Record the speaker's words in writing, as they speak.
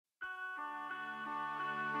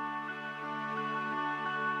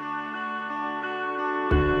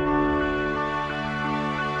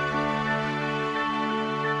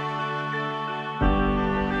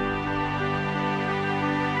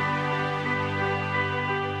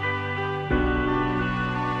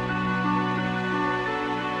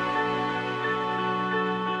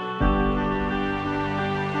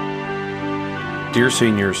Dear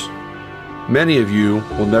seniors, many of you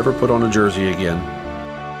will never put on a jersey again.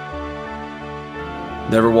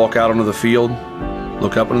 Never walk out onto the field,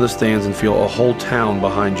 look up into the stands and feel a whole town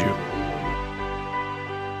behind you.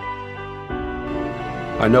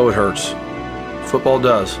 I know it hurts. Football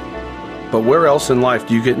does. But where else in life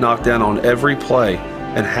do you get knocked down on every play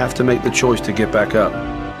and have to make the choice to get back up?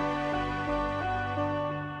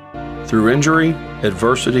 Through injury,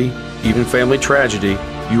 adversity, even family tragedy,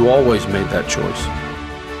 you always made that choice.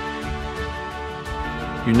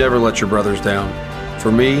 You never let your brothers down. For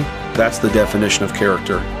me, that's the definition of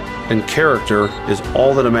character. And character is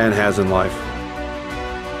all that a man has in life.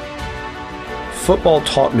 Football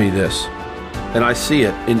taught me this, and I see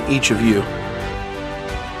it in each of you.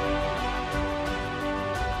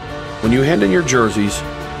 When you hand in your jerseys,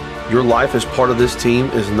 your life as part of this team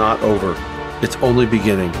is not over. It's only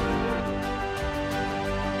beginning.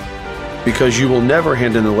 Because you will never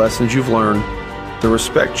hand in the lessons you've learned, the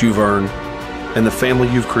respect you've earned, and the family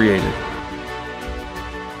you've created.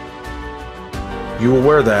 You will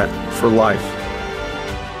wear that for life.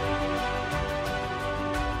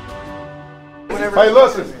 Hey,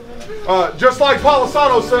 listen, just like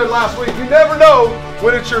Polisano said last week, you never know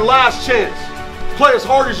when it's your last chance. Play as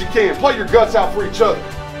hard as you can. Play your guts out for each other.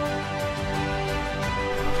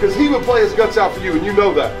 Because he would play his guts out for you, and you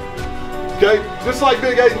know that. Okay? Just like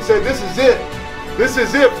Big Aiden said, this is it. This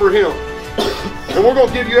is it for him. And we're going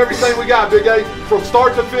to give you everything we got, Big A, from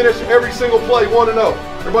start to finish, every single play, 1-0.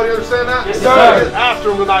 Everybody understand that? Yes, sir. After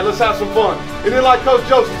him tonight, let's have some fun. And then like Coach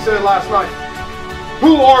Josie said last night,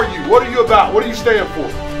 who are you? What are you about? What do you stand for?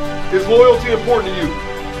 Is loyalty important to you?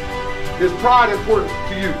 Is pride important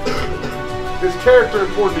to you? Is character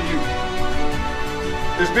important to you?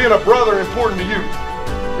 Is being a brother important to you?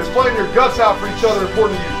 Is playing your guts out for each other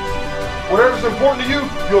important to you? Whatever's important to you,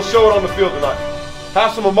 you'll show it on the field tonight.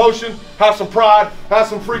 Have some emotion, have some pride, have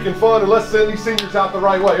some freaking fun, and let's send these seniors out the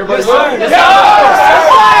right way. Everybody, yes, sir. Yes, sir. Yes, sir.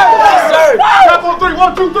 Yes, sir. Yes, sir. Yes, sir. Count on 3.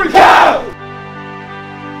 1, 2, 3. Go!